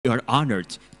We are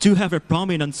honored to have a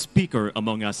prominent speaker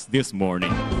among us this morning.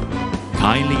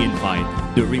 Kindly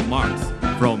invite the remarks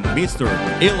from Mr.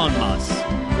 Elon Musk.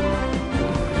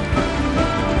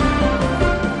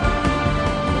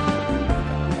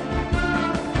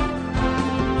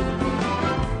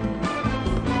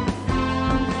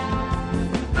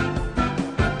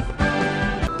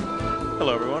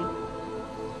 Hello, everyone.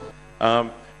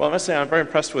 Well, I must say I'm very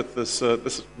impressed with this.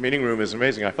 This meeting room is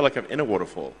amazing. I feel like I'm in a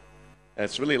waterfall.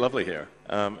 It's really lovely here,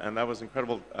 and that was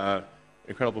incredible,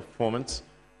 incredible performance.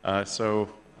 So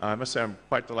I must say I'm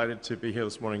quite delighted to be here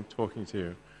this morning talking to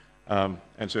you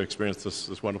and to experience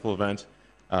this wonderful event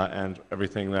and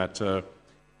everything that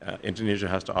Indonesia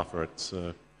has to offer. It's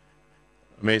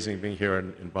amazing being here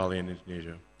in Bali in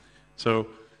Indonesia. So,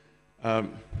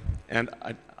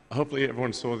 hopefully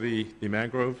everyone saw the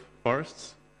mangrove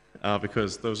forests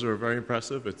because those are very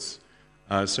impressive. It's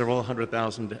several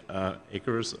 100,000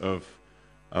 acres of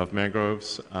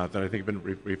mangroves that I think have been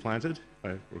replanted,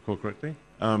 if I recall correctly.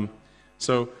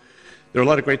 So there are a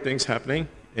lot of great things happening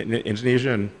in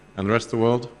Indonesia and the rest of the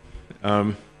world.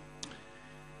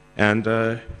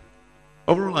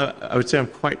 Overall, I would say I'm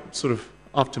quite sort of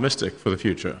optimistic for the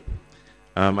future.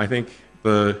 I think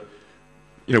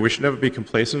we should never be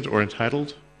complacent or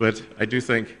entitled, but I do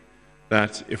think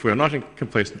that if we're not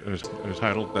complacent or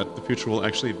entitled, that the future will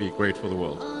actually be great for the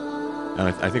world. And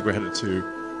I think we're headed to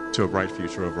a bright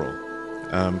future overall.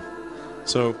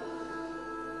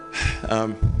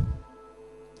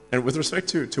 And with respect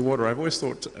to water, I've always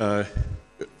thought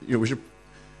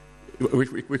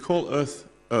we call Earth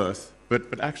Earth,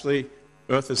 but actually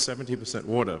Earth is 70%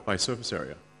 water by surface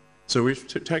area. So we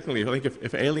technically, I think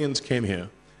if aliens came here,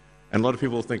 and a lot of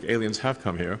people think aliens have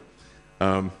come here,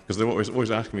 because they're always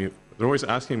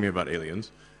asking me about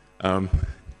aliens.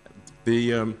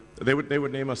 They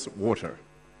would name us water,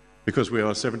 because we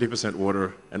are 70%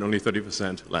 water and only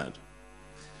 30% land.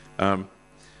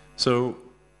 So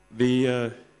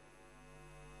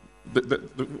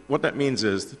what that means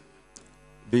is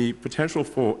the potential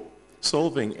for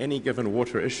solving any given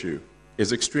water issue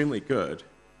is extremely good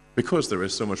because there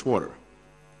is so much water.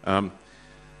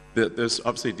 There's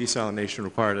obviously desalination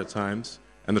required at times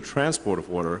and the transport of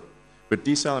water, but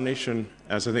desalination,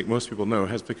 as I think most people know,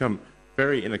 has become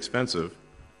very inexpensive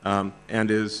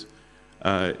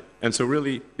and so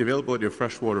really, the availability of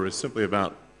fresh water is simply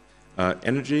about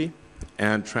energy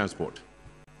and transport.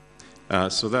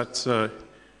 So that's,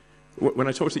 when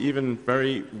I talk to even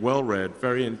very well-read,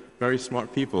 very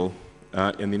smart people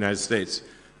in the United States,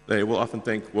 they will often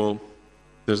think, well,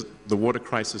 the water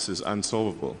crisis is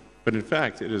unsolvable. But in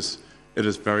fact, it is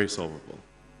very solvable.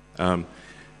 There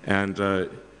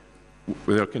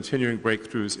are continuing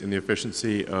breakthroughs in the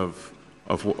efficiency of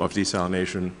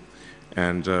desalination.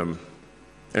 And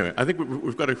anyway, I think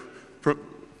we've got a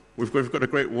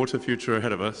great water future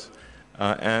ahead of us,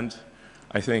 and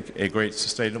I think a great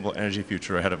sustainable energy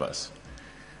future ahead of us.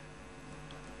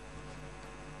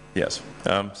 Yes.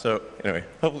 So anyway,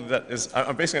 hopefully that is.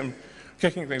 I'm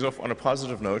kicking things off on a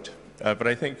positive note, but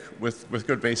I think with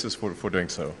good basis for doing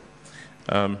so.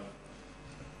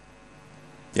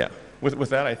 Yeah. With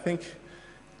that, I think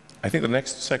the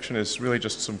next section is really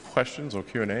just some questions or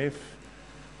Q&A. If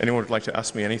anyone would like to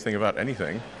ask me anything about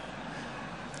anything.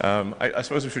 I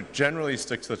suppose we should generally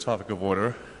stick to the topic of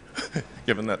water,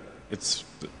 given that it's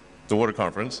the water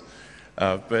conference.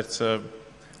 But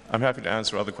I'm happy to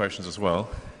answer other questions as well.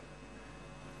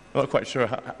 I'm not quite sure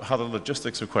how the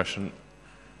logistics of question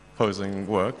posing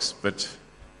works, but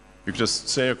you could just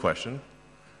say a question.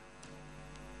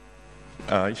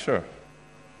 Sure.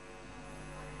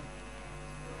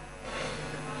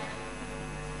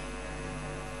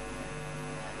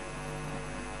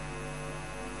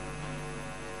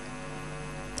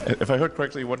 If I heard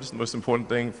correctly, what is the most important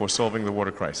thing for solving the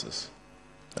water crisis?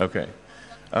 Okay.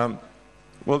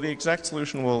 Well, the exact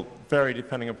solution will vary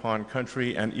depending upon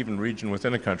country and even region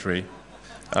within a country.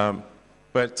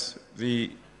 But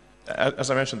as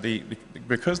I mentioned,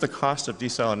 because the cost of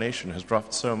desalination has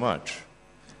dropped so much,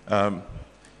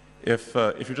 if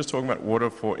you're just talking about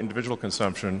water for individual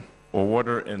consumption or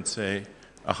water in, say,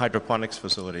 a hydroponics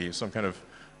facility, some kind of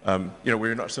where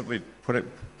you're not simply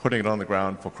putting it on the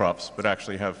ground for crops, but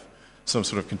actually have some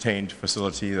sort of contained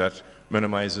facility that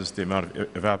minimizes the amount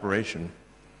of evaporation,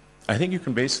 I think you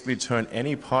can basically turn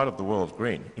any part of the world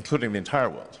green, including the entire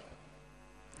world.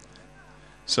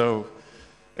 So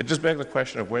it just begs the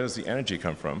question of where does the energy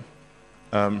come from?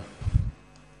 And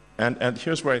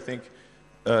here's where I think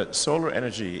solar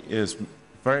energy is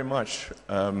very much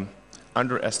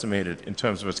underestimated in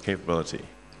terms of its capability.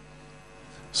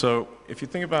 So if you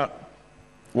think about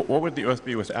what would the Earth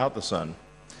be without the sun,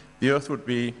 the Earth would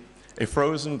be a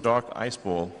frozen dark ice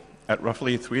ball at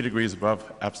roughly 3 degrees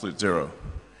above absolute zero.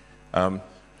 It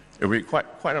would be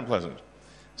quite unpleasant.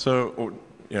 So, or,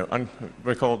 you know,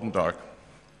 very cold and dark.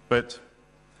 But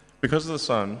because of the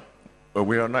sun,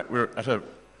 we're at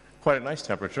quite a nice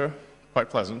temperature, quite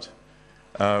pleasant,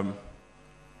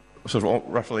 sort of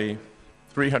roughly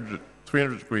 300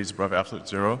 degrees above absolute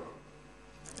zero.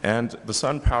 And the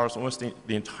sun powers almost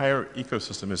the entire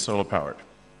ecosystem is solar powered.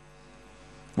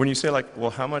 When you say, like, well,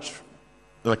 how much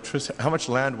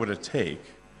land would it take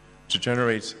to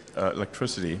generate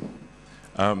electricity?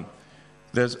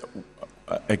 There's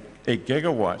a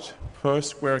gigawatt per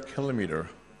square kilometer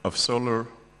of solar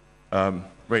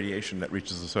radiation that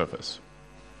reaches the surface.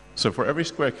 So for every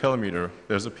square kilometer,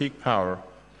 there's a peak power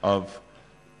of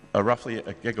roughly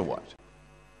a gigawatt,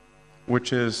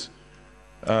 which is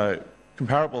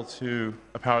comparable to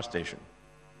a power station.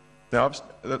 Now,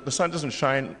 the sun doesn't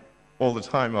shine all the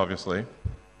time, obviously.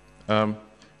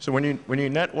 So when you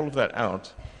net all of that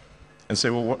out and say,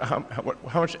 well,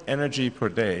 how much energy per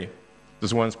day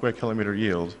does 1 square kilometer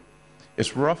yield?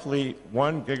 It's roughly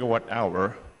 1 gigawatt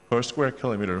hour per square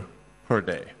kilometer per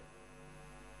day,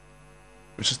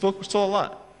 which is still a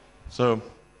lot. So,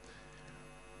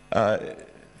 and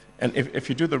if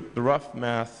you do the rough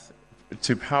math,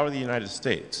 to power the United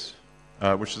States,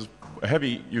 which is a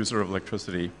heavy user of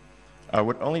electricity,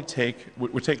 would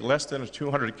take less than a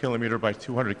 200 kilometer by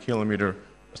 200 kilometer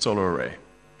solar array,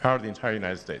 power the entire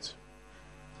United States.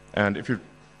 And if you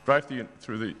drive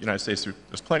through the United States,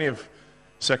 there's plenty of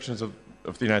sections of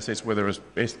the United States where there is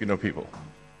basically no people.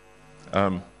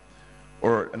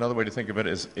 Or another way to think of it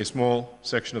is a small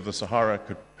section of the Sahara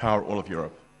could power all of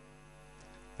Europe,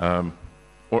 or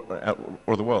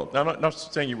the world. Now, I'm not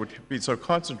saying you would be so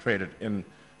concentrated in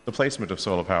the placement of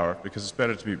solar power, because it's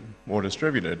better to be more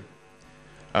distributed.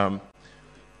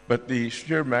 But the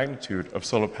sheer magnitude of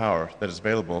solar power that is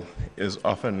available is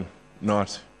often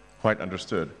not quite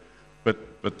understood.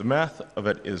 But the math of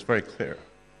it is very clear.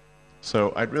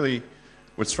 So I really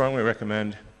would strongly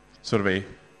recommend sort of a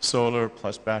solar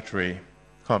plus battery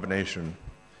combination,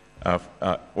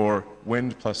 or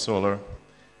wind plus solar,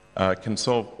 can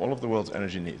solve all of the world's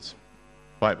energy needs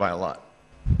by a lot.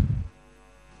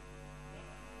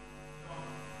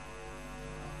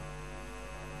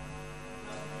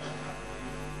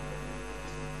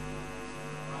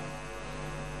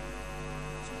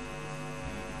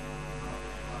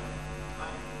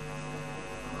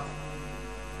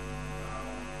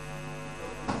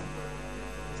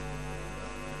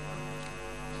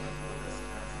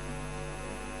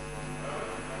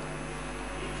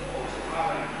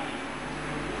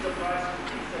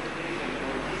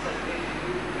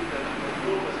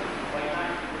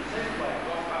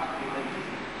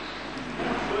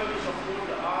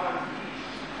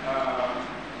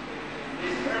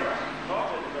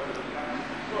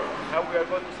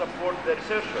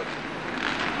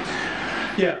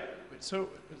 Yeah, so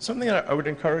something that I would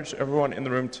encourage everyone in the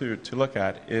room to look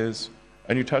at is,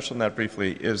 and you touched on that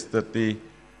briefly, is that the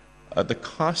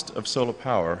cost of solar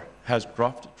power has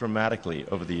dropped dramatically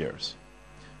over the years.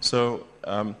 So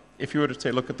if you were to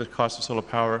say, look at the cost of solar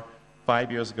power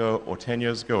 5 years ago, or 10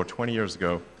 years ago, or 20 years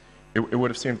ago, it would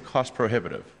have seemed cost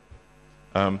prohibitive.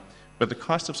 But the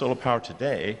cost of solar power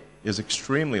today is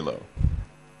extremely low.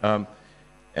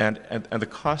 And the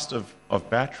cost of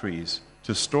batteries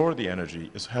to store the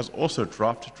energy has also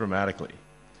dropped dramatically.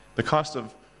 The cost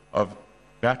of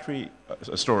battery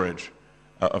storage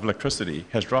of electricity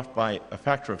has dropped by a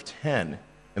factor of 10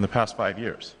 in the past 5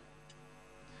 years.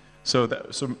 So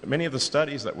many of the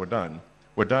studies that were done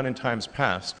in times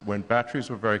past when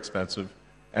batteries were very expensive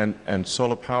and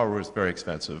solar power was very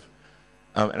expensive.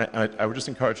 And I would just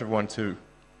encourage everyone to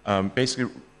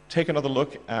basically take another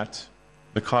look at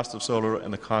the cost of solar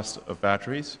and the cost of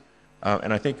batteries,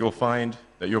 and I think you'll find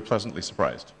that you're pleasantly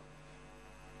surprised.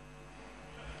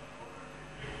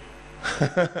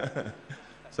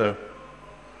 So,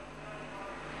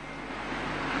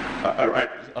 all right,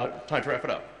 time to wrap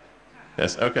it up.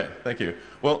 Yes, okay, thank you.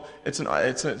 Well, it's an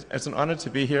honor to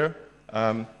be here,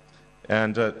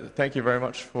 and thank you very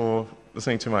much for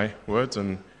listening to my words,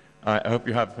 and I hope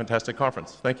you have a fantastic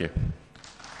conference. Thank you.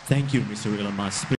 Thank you, Mr. Elon Musk.